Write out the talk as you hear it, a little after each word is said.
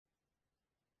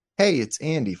Hey, it's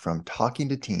Andy from Talking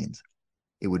to Teens.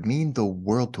 It would mean the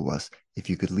world to us if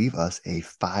you could leave us a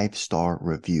 5-star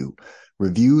review.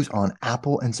 Reviews on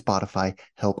Apple and Spotify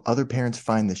help other parents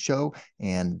find the show,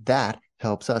 and that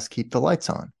helps us keep the lights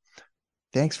on.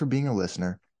 Thanks for being a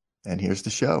listener, and here's the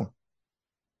show.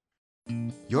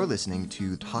 You're listening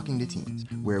to Talking to Teens,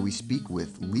 where we speak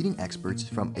with leading experts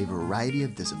from a variety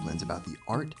of disciplines about the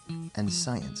art and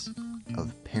science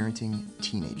of parenting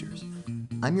teenagers.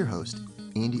 I'm your host,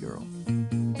 Andy Earle.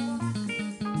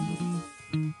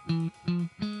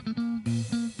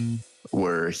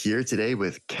 We're here today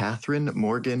with Catherine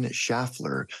Morgan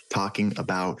Schaffler talking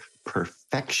about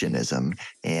perfectionism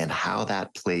and how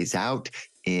that plays out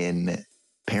in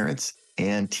parents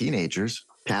and teenagers.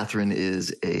 Catherine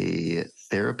is a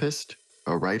therapist,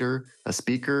 a writer, a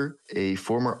speaker, a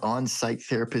former on-site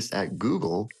therapist at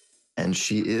Google, and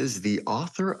she is the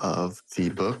author of the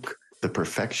book, The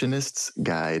Perfectionist's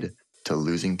Guide to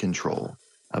Losing Control,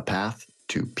 A Path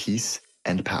to Peace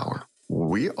and Power.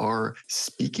 We are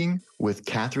speaking with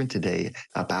Catherine today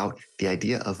about the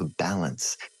idea of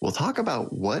balance. We'll talk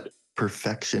about what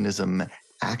perfectionism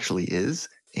actually is,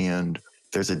 and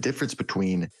there's a difference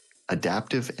between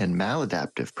adaptive and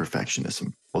maladaptive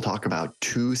perfectionism. We'll talk about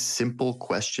 2 simple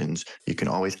questions you can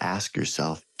always ask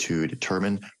yourself to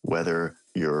determine whether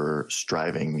you're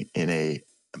striving in a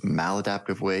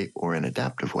maladaptive way or an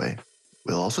adaptive way.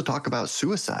 We'll also talk about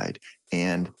suicide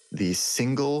and the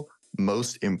single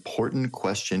most important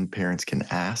question parents can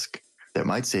ask that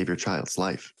might save your child's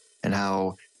life, and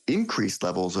how increased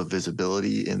levels of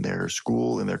visibility in their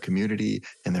school, in their community,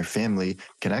 in their family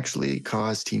can actually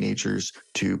cause teenagers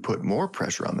to put more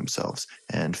pressure on themselves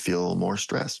and feel more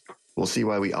stress. We'll see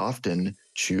why we often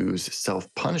choose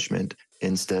self-punishment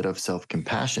instead of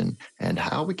self-compassion, and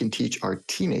how we can teach our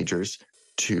teenagers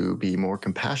to be more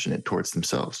compassionate towards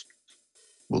themselves.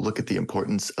 We'll look at the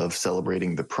importance of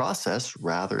celebrating the process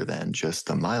rather than just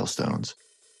the milestones.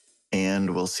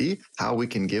 And we'll see how we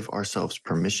can give ourselves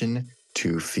permission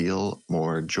to feel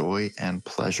more joy and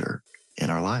pleasure in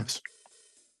our lives.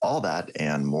 All that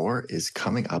and more is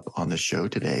coming up on the show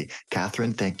today.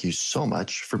 Catherine, thank you so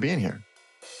much for being here.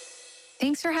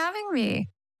 Thanks for having me.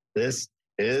 This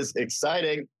is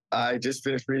exciting. I just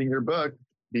finished reading your book,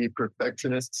 The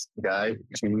Perfectionist's Guide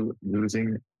to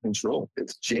Losing Control.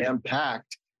 It's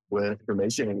jam-packed with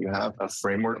information, and you have a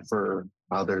framework for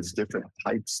how there's different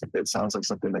types. It sounds like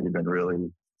something that you've been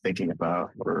really thinking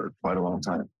about for quite a long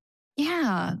time.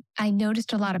 Yeah, I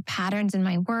noticed a lot of patterns in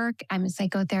my work. I'm a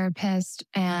psychotherapist,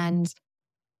 and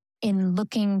in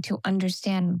looking to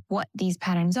understand what these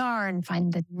patterns are and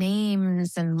find the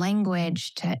names and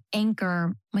language to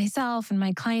anchor myself and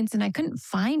my clients, and I couldn't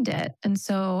find it. And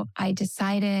so I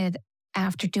decided,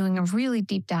 after doing a really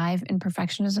deep dive in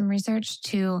perfectionism research,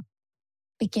 to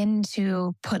begin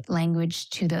to put language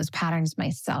to those patterns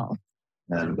myself.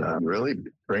 And really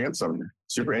bring up some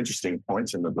super interesting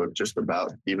points in the book just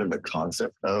about even the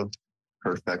concept of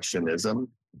perfectionism,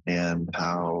 and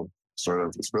how sort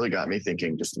of it's really got me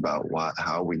thinking just about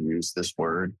how we use this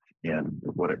word and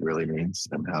what it really means,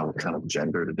 and how kind of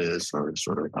gendered it is, or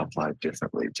sort of applied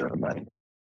differently to men.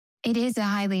 It is a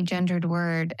highly gendered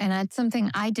word, and that's something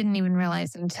I didn't even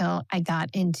realize until I got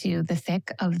into the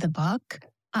thick of the book.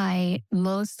 I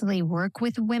mostly work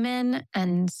with women,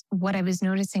 and what I was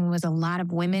noticing was a lot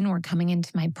of women were coming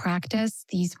into my practice.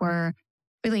 These were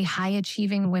really high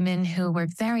achieving women who were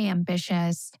very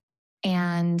ambitious,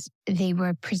 and they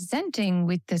were presenting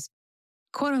with this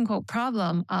quote unquote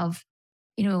problem of,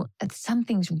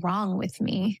 something's wrong with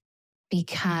me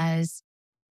because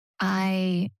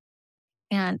I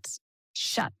can't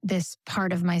shut this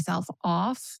part of myself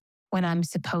off when I'm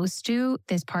supposed to.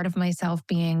 This part of myself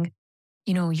being,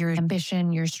 your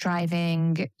ambition, your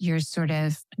striving, your sort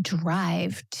of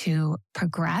drive to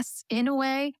progress in a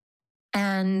way.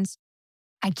 And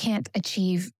I can't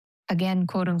achieve, again,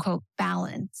 quote unquote,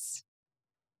 balance.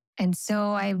 And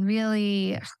so I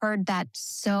really heard that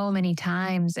so many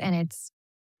times. And it's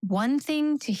one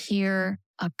thing to hear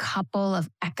a couple of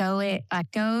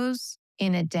echoes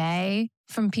in a day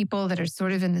from people that are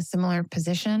sort of in the similar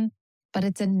position, but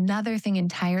it's another thing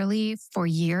entirely for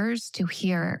years to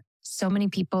hear so many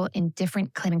people in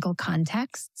different clinical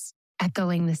contexts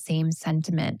echoing the same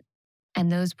sentiment.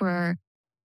 And those were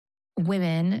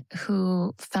women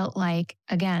who felt like,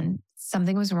 again,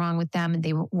 something was wrong with them and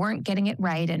they weren't getting it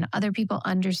right. And other people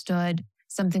understood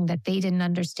something that they didn't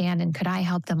understand. And could I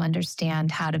help them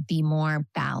understand how to be more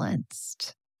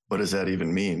balanced? What does that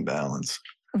even mean, balance?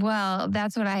 Well,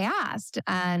 that's what I asked.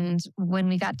 And when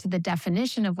we got to the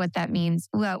definition of what that means,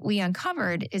 what we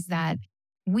uncovered is that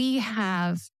we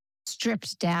have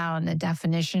stripped down the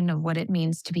definition of what it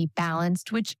means to be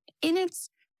balanced, which in its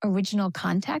original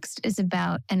context is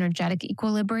about energetic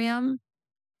equilibrium,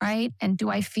 right? And do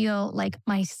I feel like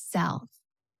myself?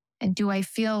 And do I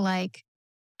feel like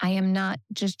I am not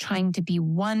just trying to be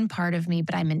one part of me,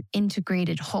 but I'm an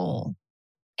integrated whole?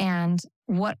 And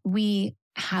what we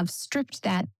have stripped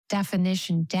that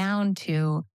definition down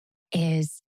to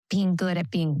is being good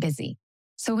at being busy.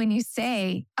 So when you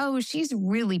say, oh, she's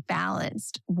really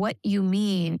balanced, what you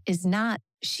mean is not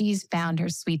she's found her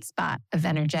sweet spot of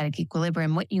energetic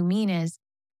equilibrium. What you mean is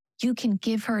you can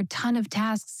give her a ton of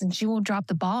tasks and she won't drop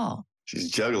the ball. She's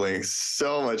juggling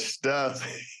so much stuff.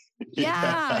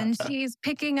 Yeah. And she's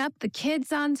picking up the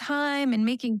kids on time and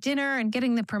making dinner and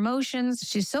getting the promotions.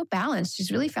 She's so balanced.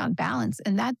 She's really found balance.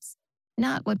 And that's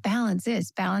not what balance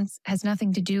is. Balance has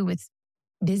nothing to do with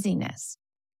busyness.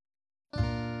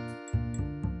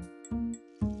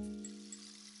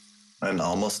 And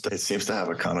almost it seems to have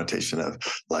a connotation of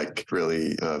like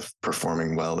really of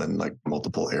performing well in like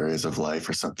multiple areas of life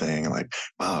or something, like,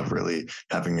 wow, really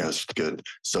having a good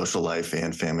social life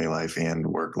and family life and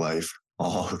work life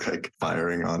all like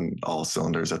firing on all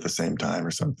cylinders at the same time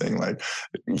or something. Like,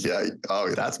 yeah, oh,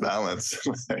 that's balance.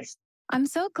 I'm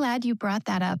so glad you brought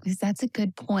that up because that's a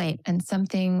good point and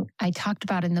something I talked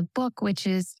about in the book, which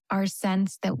is our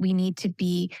sense that we need to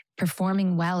be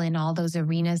performing well in all those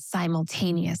arenas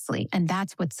simultaneously. And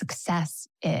that's what success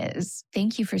is.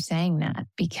 Thank you for saying that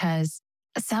because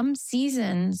some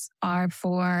seasons are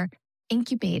for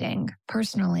incubating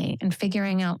personally and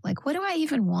figuring out like, what do I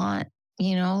even want?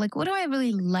 You know, like, what do I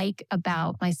really like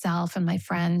about myself and my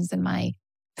friends and my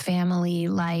family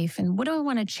life, and what do I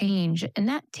want to change? And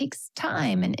that takes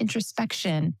time and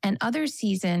introspection. And other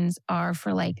seasons are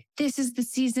for like, this is the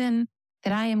season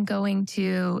that I am going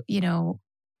to,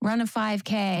 run a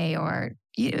 5K or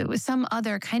some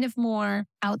other kind of more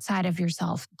outside of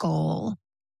yourself goal.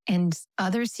 And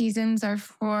other seasons are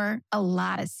for a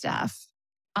lot of stuff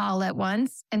all at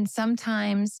once. And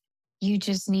sometimes you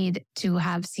just need to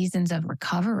have seasons of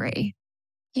recovery.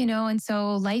 And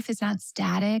so life is not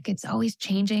static. It's always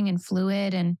changing and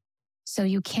fluid. And so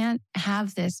you can't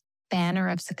have this banner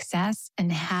of success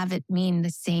and have it mean the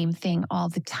same thing all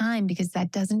the time, because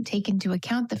that doesn't take into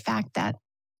account the fact that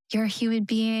you're a human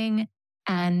being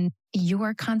and you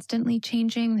are constantly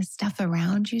changing. The stuff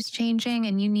around you is changing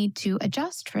and you need to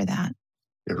adjust for that.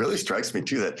 It really strikes me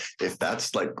too that if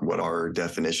that's like what our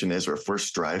definition is, or if we're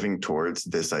striving towards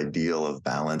this ideal of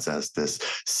balance as this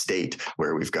state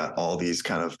where we've got all these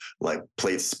kind of like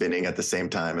plates spinning at the same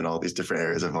time in all these different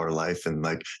areas of our life, and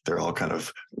like they're all kind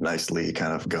of nicely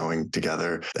kind of going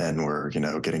together, and we're,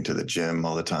 getting to the gym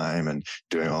all the time and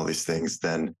doing all these things,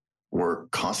 then we're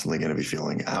constantly going to be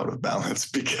feeling out of balance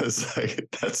because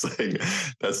that's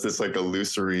this like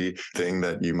illusory thing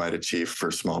that you might achieve for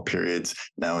small periods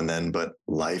now and then, but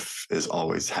life is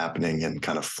always happening and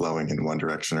kind of flowing in one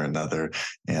direction or another,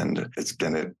 and it's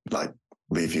going to like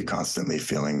leave you constantly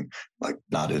feeling like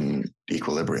not in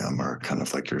equilibrium, or kind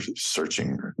of like you're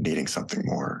searching or needing something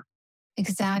more.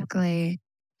 Exactly.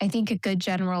 I think a good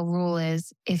general rule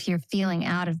is if you're feeling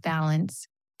out of balance,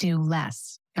 do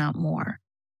less, not more.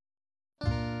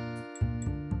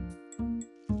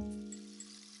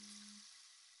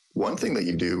 One thing that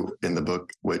you do in the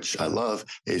book, which I love,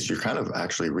 is you're kind of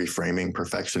actually reframing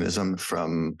perfectionism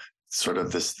from sort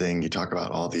of this thing. You talk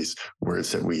about all these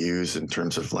words that we use in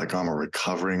terms of like, I'm a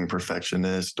recovering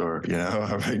perfectionist, or,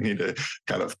 I need to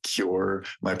kind of cure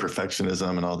my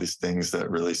perfectionism, and all these things that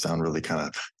really sound really kind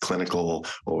of clinical,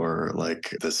 or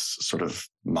like this sort of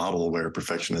model where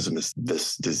perfectionism is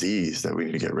this disease that we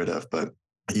need to get rid of. But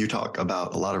you talk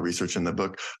about a lot of research in the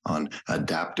book on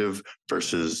adaptive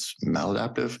versus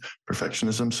maladaptive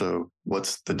perfectionism. So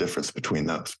what's the difference between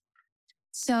those?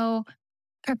 So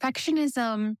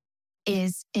perfectionism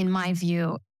is, in my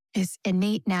view, this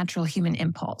innate natural human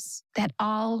impulse that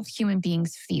all human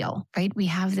beings feel, right? We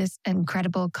have this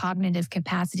incredible cognitive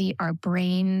capacity. Our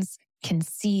brains can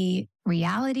see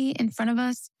reality in front of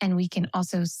us, and we can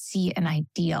also see an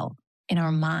ideal in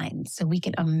our minds. So we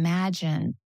can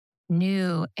imagine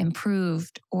new,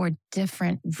 improved, or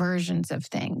different versions of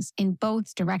things in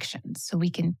both directions. So we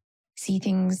can see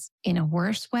things in a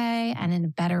worse way and in a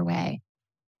better way.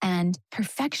 And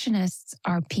perfectionists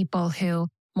are people who,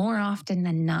 more often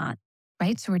than not,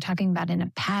 right? So we're talking about in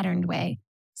a patterned way,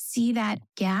 see that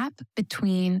gap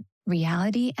between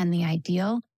reality and the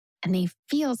ideal, and they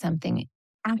feel something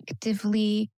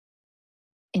actively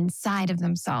inside of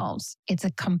themselves. It's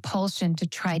a compulsion to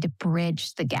try to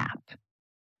bridge the gap.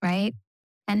 Right?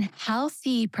 And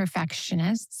healthy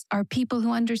perfectionists are people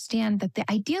who understand that the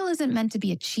ideal isn't meant to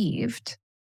be achieved.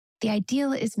 The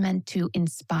ideal is meant to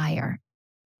inspire.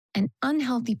 And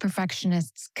unhealthy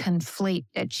perfectionists conflate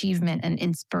achievement and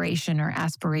inspiration or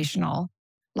aspirational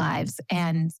lives.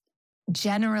 And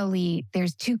generally,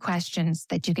 there's two questions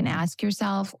that you can ask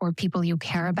yourself or people you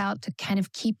care about to kind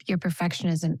of keep your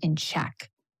perfectionism in check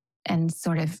and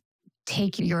sort of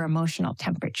take your emotional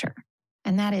temperature.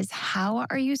 And that is, how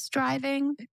are you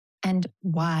striving and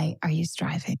why are you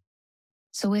striving?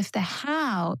 So if the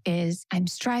how is, I'm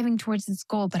striving towards this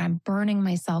goal, but I'm burning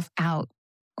myself out,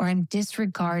 or I'm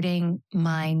disregarding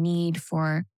my need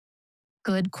for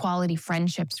good quality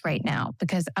friendships right now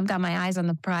because I've got my eyes on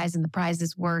the prize and the prize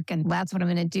is work and that's what I'm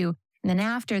going to do. And then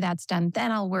after that's done,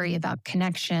 then I'll worry about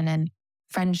connection and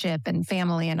friendship and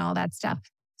family and all that stuff.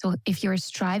 So if you're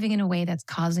striving in a way that's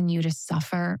causing you to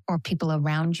suffer or people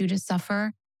around you to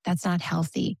suffer, that's not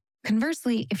healthy.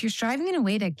 Conversely, if you're striving in a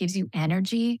way that gives you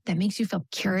energy, that makes you feel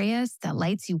curious, that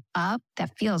lights you up,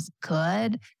 that feels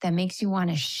good, that makes you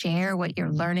want to share what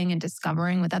you're learning and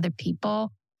discovering with other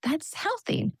people, that's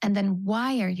healthy. And then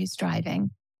why are you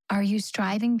striving? Are you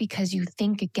striving because you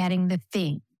think getting the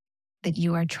thing that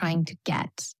you are trying to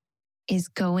get is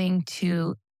going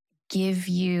to give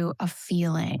you a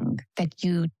feeling that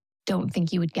you don't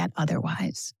think you would get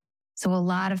otherwise? So a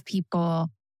lot of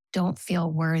people don't feel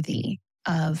worthy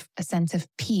of a sense of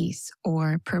peace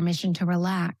or permission to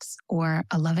relax or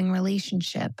a loving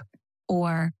relationship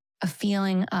or a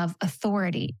feeling of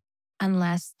authority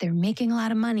unless they're making a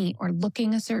lot of money or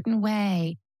looking a certain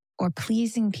way or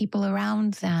pleasing people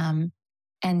around them.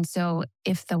 And so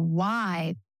if the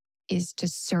why is to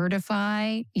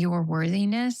certify your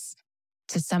worthiness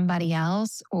to somebody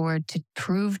else or to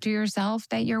prove to yourself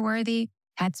that you're worthy,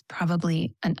 that's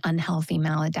probably an unhealthy,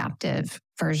 maladaptive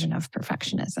version of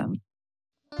perfectionism.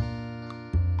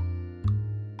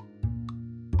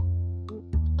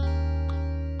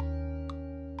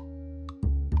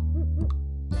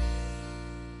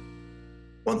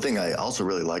 One thing I also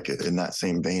really like in that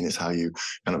same vein is how you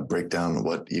kind of break down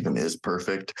what even is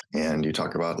perfect. And you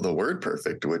talk about the word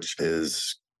perfect, which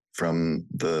is from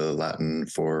the Latin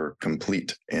for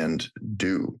complete and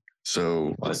due.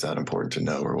 So why is that important to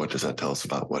know, or what does that tell us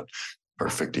about what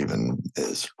perfect even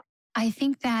is? I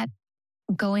think that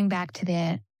going back to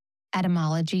the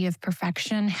etymology of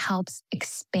perfection helps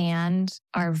expand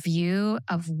our view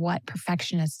of what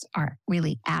perfectionists are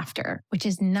really after, which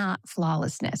is not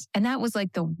flawlessness. And that was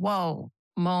like the whoa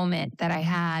moment that I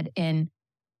had in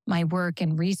my work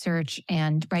and research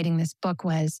and writing this book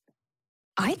was,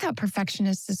 I thought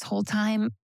perfectionists this whole time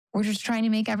were just trying to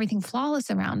make everything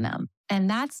flawless around them. And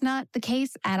that's not the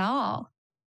case at all.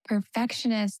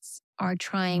 Perfectionists are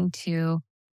trying to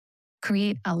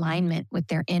create alignment with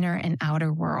their inner and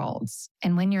outer worlds.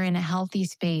 And when you're in a healthy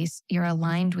space, you're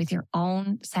aligned with your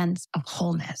own sense of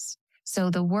wholeness.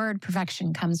 So the word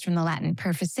perfection comes from the Latin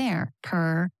perfecere,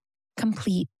 per,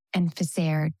 complete, and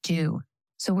facere, do.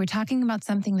 So we're talking about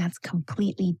something that's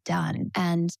completely done.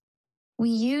 And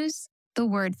we use the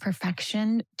word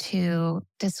perfection to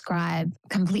describe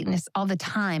completeness all the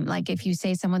time. Like if you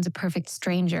say someone's a perfect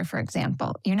stranger, for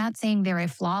example, you're not saying they're a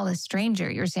flawless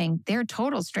stranger. You're saying they're a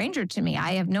total stranger to me.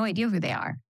 I have no idea who they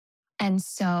are. And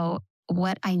so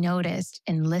what I noticed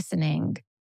in listening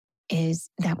is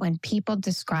that when people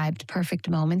described perfect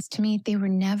moments to me, they were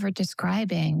never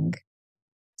describing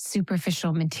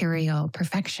superficial material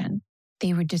perfection.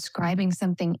 They were describing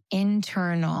something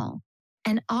internal.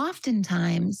 And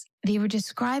oftentimes they were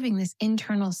describing this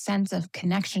internal sense of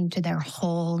connection to their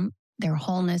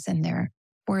wholeness and their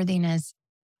worthiness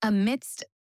amidst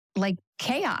like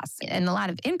chaos and a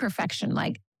lot of imperfection.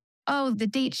 Like, oh, the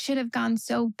date should have gone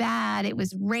so bad. It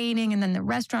was raining and then the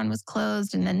restaurant was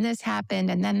closed and then this happened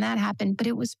and then that happened, but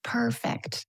it was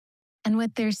perfect. And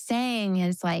what they're saying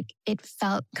is like, it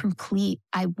felt complete.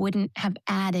 I wouldn't have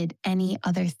added any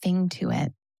other thing to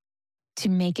it to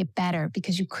make it better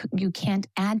because you can't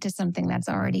add to something that's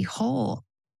already whole.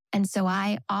 And so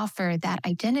I offer that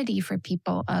identity for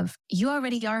people of you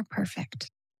already are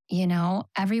perfect. You know,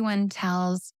 everyone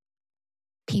tells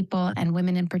people and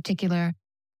women in particular,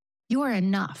 you are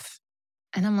enough.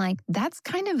 And I'm like, that's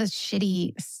kind of a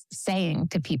shitty saying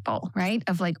to people, right?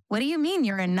 Of like, what do you mean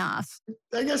you're enough?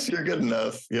 I guess you're good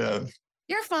enough. Yeah.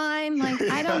 You're fine. Like,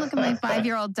 I don't look at my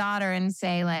 5-year-old daughter and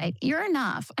say like, you're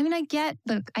enough. I mean, I get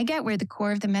where the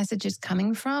core of the message is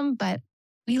coming from, but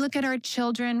we look at our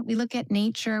children, we look at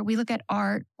nature, we look at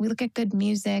art, we look at good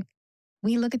music,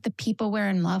 we look at the people we're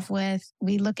in love with,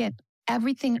 we look at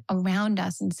everything around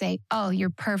us and say, oh, you're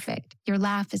perfect. Your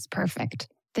laugh is perfect.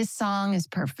 This song is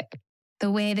perfect.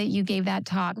 The way that you gave that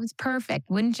talk was perfect.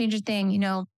 Wouldn't change a thing, you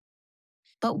know.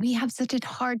 But we have such a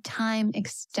hard time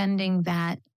extending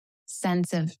that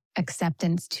sense of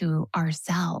acceptance to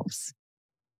ourselves.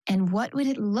 And what would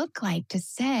it look like to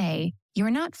say,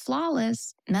 you're not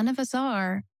flawless, none of us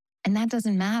are, and that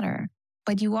doesn't matter,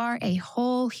 but you are a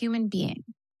whole human being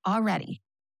already.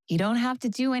 You don't have to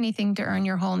do anything to earn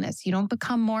your wholeness. You don't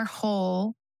become more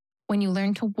whole when you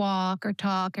learn to walk or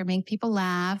talk or make people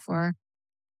laugh or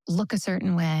look a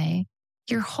certain way.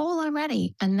 You're whole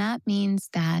already. And that means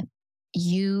that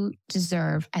you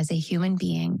deserve, as a human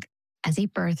being, as a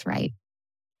birthright,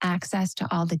 access to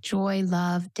all the joy,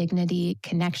 love, dignity,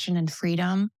 connection, and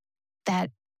freedom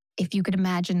that, if you could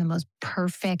imagine the most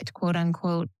perfect, quote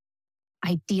unquote,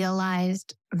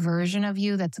 idealized version of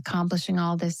you that's accomplishing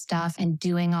all this stuff and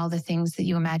doing all the things that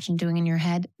you imagine doing in your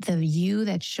head, the you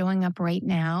that's showing up right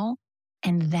now,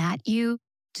 and that you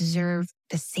deserve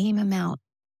the same amount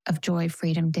of joy,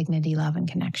 freedom, dignity, love,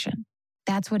 and connection.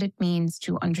 That's what it means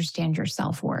to understand your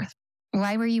self-worth.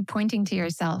 Why were you pointing to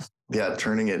yourself? Yeah,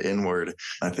 turning it inward.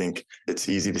 I think it's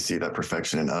easy to see that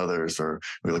perfection in others, or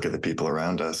we look at the people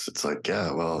around us. It's like,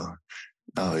 yeah, well,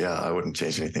 oh yeah, I wouldn't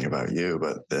change anything about you.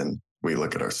 But then we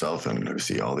look at ourselves and we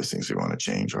see all these things we want to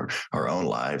change, or our own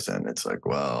lives. And it's like,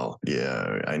 well,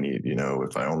 yeah, I need,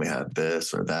 if I only had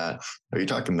this or that. Or you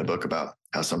talked in the book about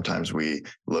how sometimes we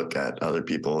look at other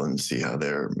people and see how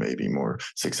they're maybe more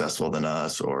successful than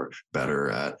us or better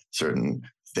at certain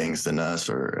things than us,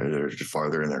 or they're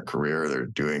farther in their career, they're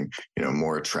doing,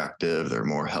 more attractive, they're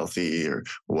more healthy or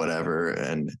whatever.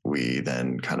 And we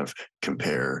then kind of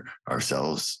compare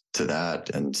ourselves to that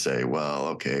and say, well,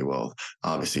 okay, well,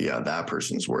 obviously, yeah, that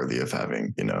person's worthy of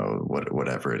having,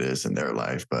 whatever it is in their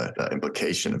life. But the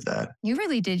implication of that. You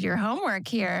really did your homework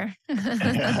here.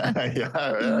 Yeah,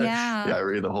 I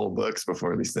read the whole books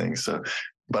before these things. So,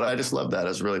 but I just love that.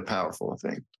 It's really powerful, I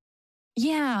think.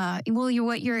 Yeah. Well,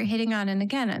 what you're hitting on, and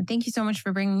again, thank you so much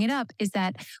for bringing it up, is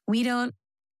that we don't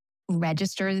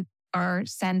register our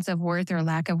sense of worth or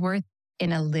lack of worth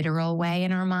in a literal way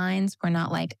in our minds. We're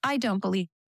not like, I don't believe.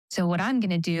 So what I'm going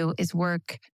to do is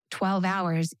work 12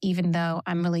 hours, even though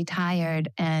I'm really tired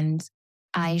and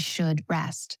I should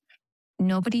rest.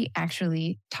 Nobody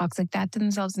actually talks like that to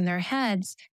themselves in their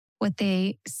heads. What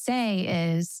they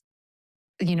say is,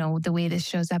 the way this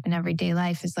shows up in everyday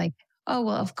life is like, oh,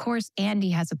 well, of course, Andy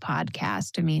has a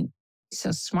podcast. I mean, he's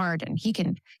so smart and he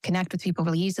can connect with people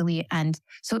really easily. And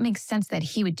so it makes sense that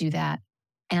he would do that.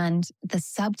 And the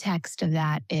subtext of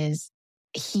that is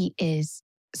he is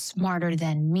smarter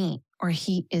than me, or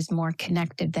he is more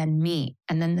connected than me.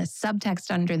 And then the subtext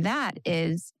under that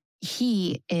is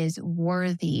he is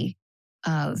worthy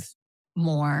of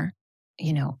more,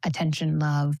 attention,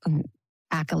 love,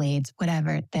 accolades,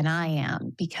 whatever, than I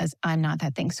am, because I'm not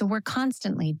that thing. So we're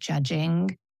constantly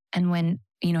judging. And when,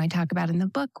 I talk about in the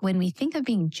book, when we think of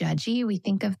being judgy, we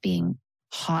think of being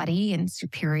haughty and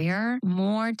superior.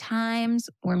 More times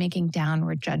we're making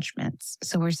downward judgments.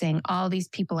 So we're saying all these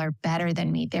people are better than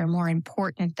me. They're more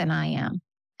important than I am.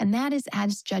 And that is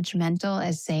as judgmental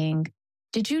as saying,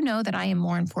 did you know that I am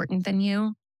more important than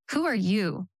you? Who are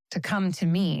you to come to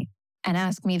me and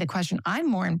ask me the question? I'm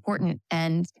more important.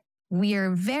 And we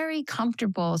are very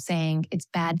comfortable saying it's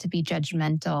bad to be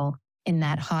judgmental in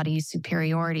that haughty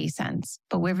superiority sense,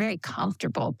 but we're very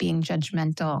comfortable being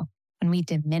judgmental when we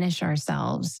diminish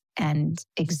ourselves and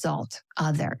exalt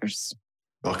others.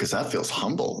 Well, because that feels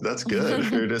humble. That's good.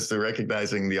 You're just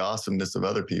recognizing the awesomeness of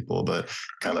other people, but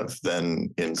kind of then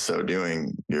in so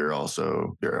doing, you're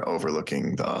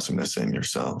overlooking the awesomeness in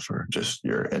yourself, or just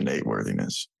your innate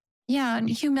worthiness. Yeah, and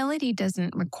humility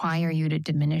doesn't require you to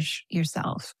diminish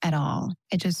yourself at all.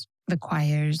 It just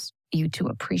requires you to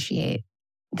appreciate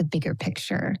the bigger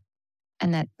picture,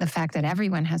 and that the fact that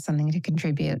everyone has something to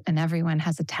contribute and everyone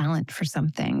has a talent for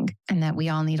something, and that we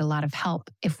all need a lot of help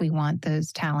if we want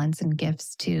those talents and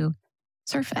gifts to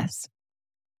surface.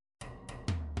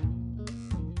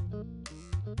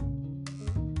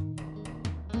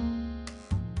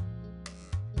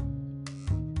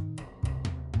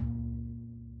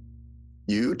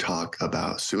 You talk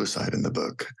about suicide in the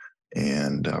book,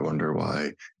 and I wonder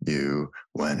why you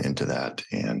went into that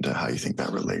and how you think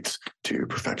that relates to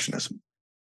perfectionism.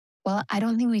 Well, I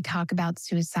don't think we talk about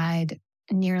suicide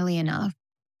nearly enough.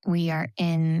 We are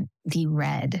in the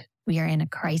red. We are in a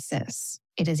crisis.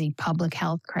 It is a public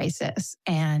health crisis,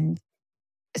 and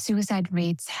suicide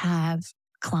rates have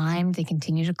climbed. They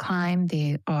continue to climb.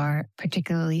 They are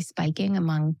particularly spiking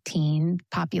among teen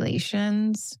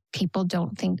populations. People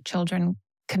don't think children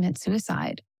commit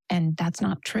suicide, and that's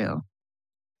not true.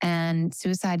 And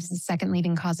suicide is the second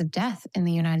leading cause of death in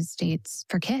the United States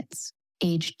for kids,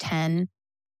 age 10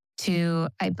 to,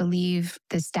 I believe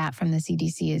the stat from the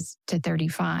CDC is to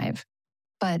 35.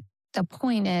 But the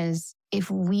point is, if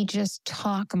we just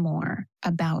talk more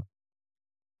about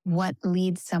what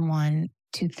leads someone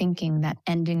to thinking that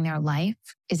ending their life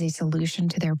is a solution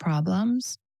to their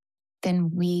problems,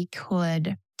 then we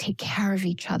could take care of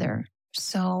each other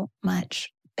so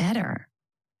much better.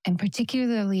 And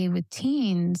particularly with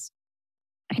teens,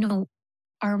 I know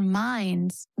our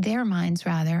minds, their minds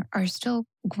rather, are still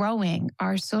growing.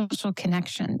 Our social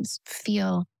connections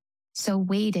feel so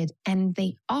weighted, and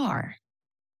they are.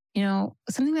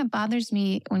 Something that bothers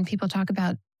me when people talk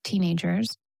about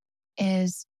teenagers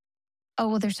is, oh,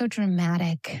 well, they're so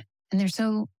dramatic and they're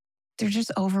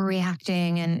just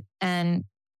overreacting and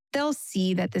they'll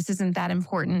see that this isn't that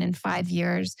important in 5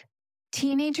 years.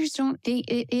 Teenagers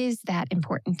it is that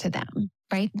important to them,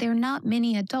 right? They're not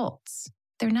mini adults.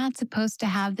 They're not supposed to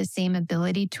have the same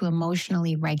ability to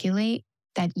emotionally regulate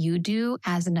that you do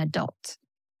as an adult,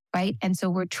 right? And so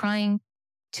we're trying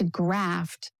to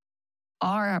graft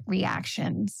our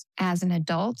reactions as an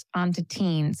adult onto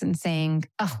teens and saying,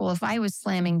 oh, well, if I was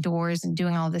slamming doors and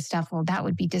doing all this stuff, well, that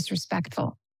would be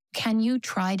disrespectful. Can you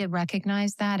try to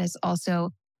recognize that as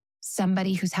also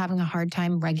somebody who's having a hard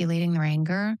time regulating their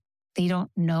anger? They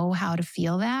don't know how to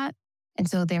feel that. And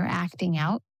so they're acting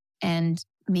out, and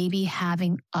maybe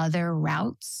having other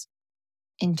routes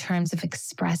in terms of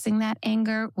expressing that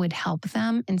anger would help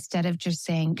them, instead of just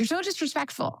saying, you're so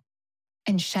disrespectful,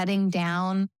 and shutting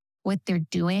down what they're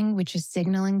doing, which is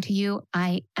signaling to you,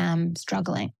 I am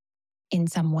struggling in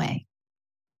some way.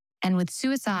 And with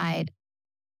suicide,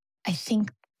 I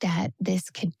think that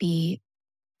this could be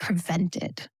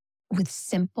prevented with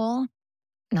simple,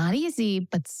 not easy,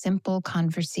 but simple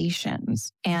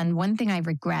conversations. And one thing I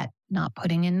regret not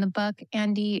putting in the book,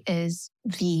 Andy, is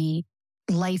the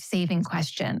life-saving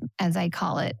question, as I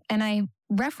call it. And I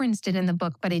referenced it in the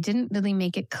book, but I didn't really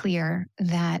make it clear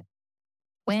that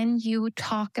when you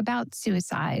talk about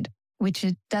suicide, which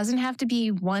it doesn't have to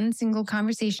be one single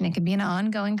conversation, it can be an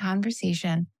ongoing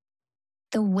conversation.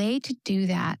 The way to do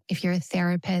that, if you're a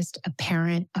therapist, a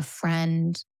parent, a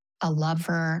friend, a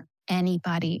lover,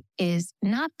 anybody, is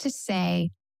not to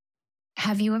say,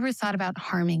 have you ever thought about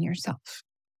harming yourself?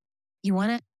 You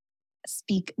want to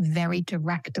speak very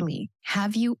directly.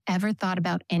 Have you ever thought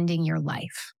about ending your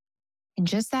life? And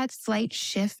just that slight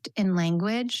shift in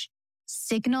language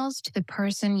signals to the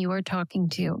person you are talking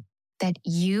to that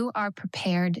you are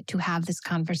prepared to have this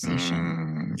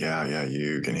conversation. Yeah,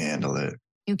 you can handle it.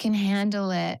 You can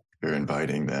handle it. You're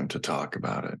inviting them to talk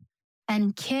about it.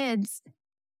 And kids,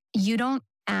 you don't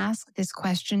ask this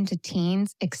question to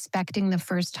teens expecting the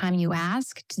first time you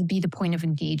ask to be the point of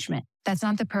engagement. That's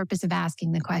not the purpose of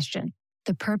asking the question.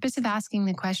 The purpose of asking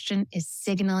the question is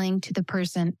signaling to the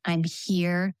person, I'm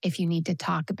here if you need to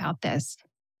talk about this.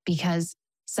 Because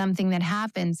something that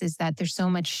happens is that there's so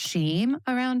much shame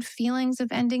around feelings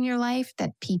of ending your life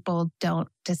that people don't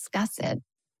discuss it.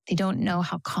 They don't know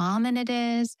how common it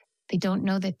is. They don't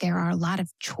know that there are a lot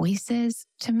of choices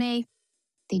to make.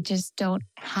 They just don't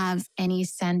have any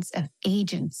sense of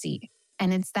agency.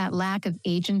 And it's that lack of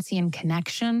agency and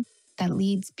connection that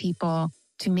leads people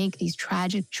to make these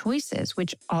tragic choices,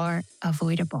 which are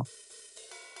avoidable.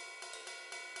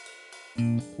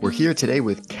 We're here today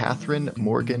with Catherine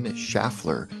Morgan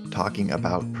Schaffler talking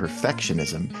about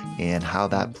perfectionism and how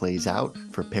that plays out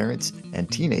for parents and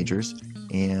teenagers.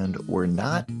 And we're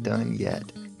not done yet.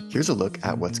 Here's a look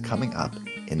at what's coming up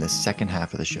in the second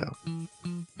half of the show.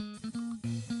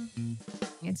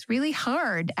 It's really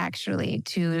hard, actually,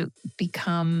 to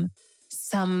become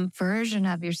some version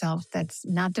of yourself that's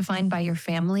not defined by your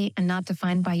family and not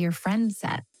defined by your friend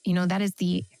set. That is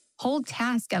the whole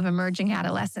task of emerging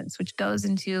adolescence, which goes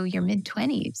into your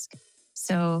mid-20s.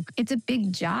 So it's a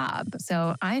big job.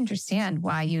 So I understand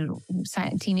why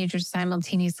teenagers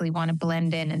simultaneously want to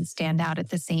blend in and stand out at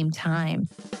the same time.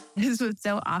 This was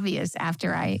so obvious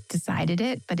after I decided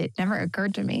it, but it never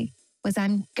occurred to me, was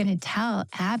I'm going to tell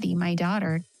Abby, my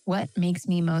daughter, what makes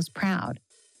me most proud.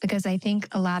 Because I think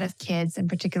a lot of kids, and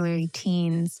particularly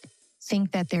teens,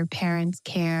 think that their parents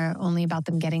care only about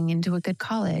them getting into a good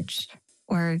college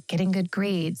or getting good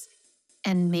grades.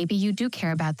 And maybe you do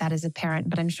care about that as a parent,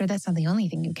 but I'm sure that's not the only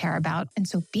thing you care about. And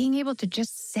so being able to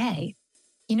just say,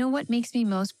 what makes me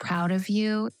most proud of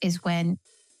you is when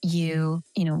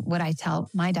what I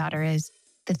tell my daughter is,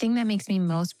 the thing that makes me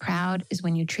most proud is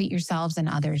when you treat yourselves and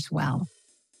others well.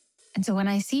 And so when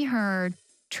I see her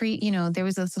there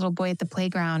was this little boy at the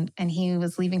playground and he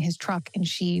was leaving his truck and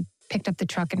she picked up the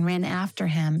truck and ran after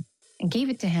him and gave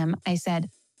it to him. I said,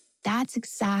 that's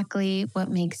exactly what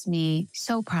makes me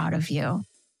so proud of you.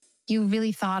 You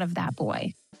really thought of that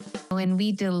boy. When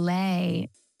we delay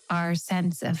our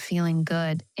sense of feeling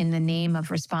good in the name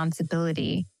of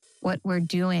responsibility, what we're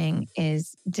doing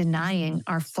is denying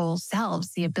our full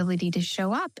selves the ability to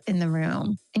show up in the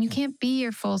room. And you can't be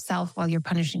your full self while you're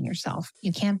punishing yourself.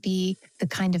 You can't be the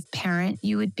kind of parent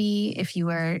you would be if you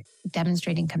were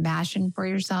demonstrating compassion for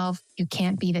yourself. You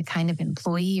can't be the kind of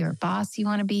employee or boss you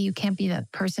want to be. You can't be the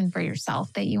person for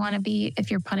yourself that you want to be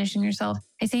if you're punishing yourself.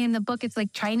 I say in the book, it's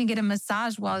like trying to get a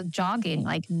massage while jogging.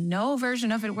 Like, no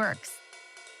version of it works.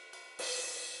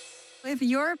 If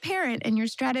you're a parent and your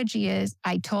strategy is,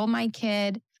 I told my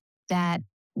kid that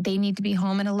they need to be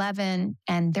home at 11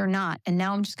 and they're not, and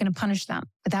now I'm just going to punish them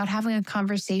without having a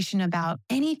conversation about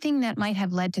anything that might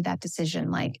have led to that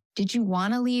decision. Like, did you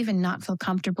want to leave and not feel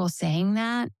comfortable saying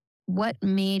that? What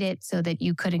made it so that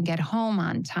you couldn't get home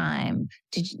on time?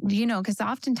 Because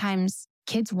oftentimes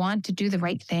kids want to do the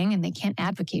right thing and they can't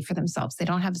advocate for themselves. They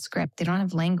don't have a script. They don't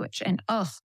have language. And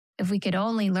if we could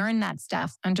only learn that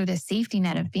stuff under the safety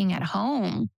net of being at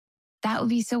home, that would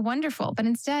be so wonderful. But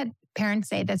instead, parents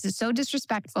say, this is so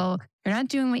disrespectful. You're not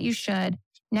doing what you should.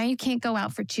 Now you can't go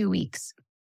out for 2 weeks.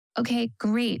 Okay,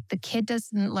 great. The kid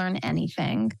doesn't learn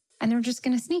anything. And they're just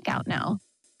going to sneak out now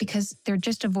because they're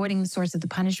just avoiding the source of the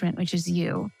punishment, which is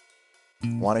you.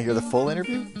 Want to hear the full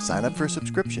interview? Sign up for a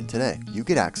subscription today. You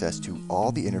get access to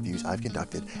all the interviews I've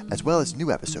conducted, as well as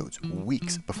new episodes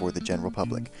weeks before the general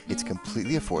public. It's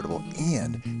completely affordable,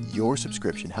 and your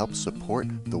subscription helps support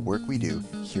the work we do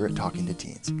here at Talking to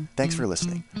Teens. Thanks for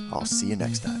listening. I'll see you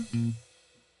next time.